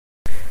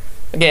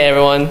Okay,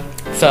 everyone.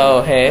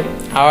 So, hey,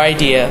 our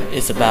idea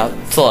is about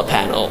solar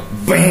panel.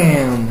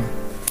 Bam!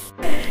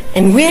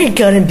 And we're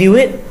gonna do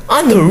it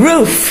on the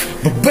roof.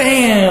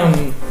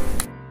 Bam!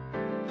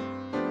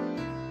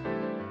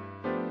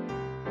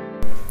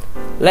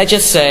 Let's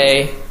just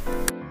say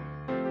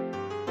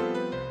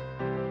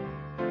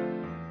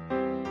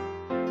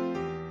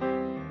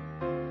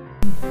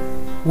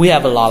we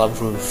have a lot of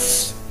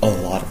roofs. A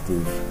lot of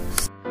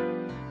roofs.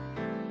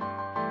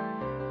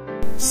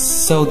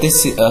 So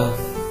this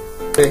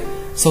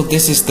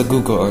is the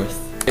Google Earth.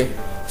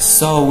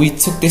 So we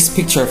took this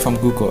picture from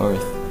Google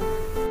Earth.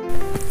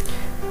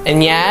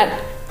 And Nhat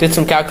did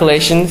some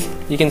calculations.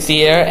 You can see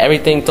here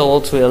everything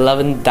totaled to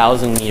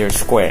 11,000 meters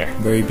square.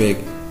 Very big.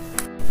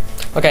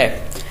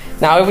 Okay,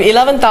 now if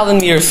 11,000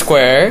 meters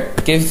square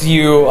gives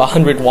you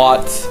 100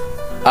 watts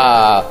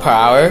per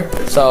hour,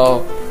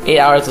 so 8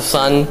 hours of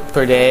sun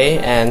per day,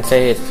 and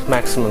say it's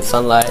maximum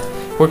sunlight,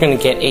 we're gonna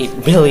get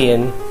 8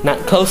 billion, not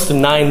close to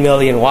 9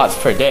 million watts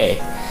per day.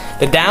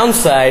 The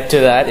downside to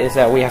that is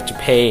that we have to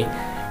pay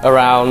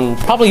around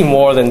probably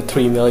more than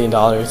 $3 million.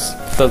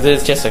 So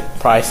this is just a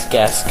price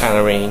guess kind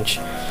of range.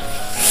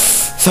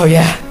 So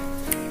yeah.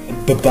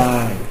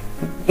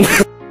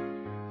 Bye-bye.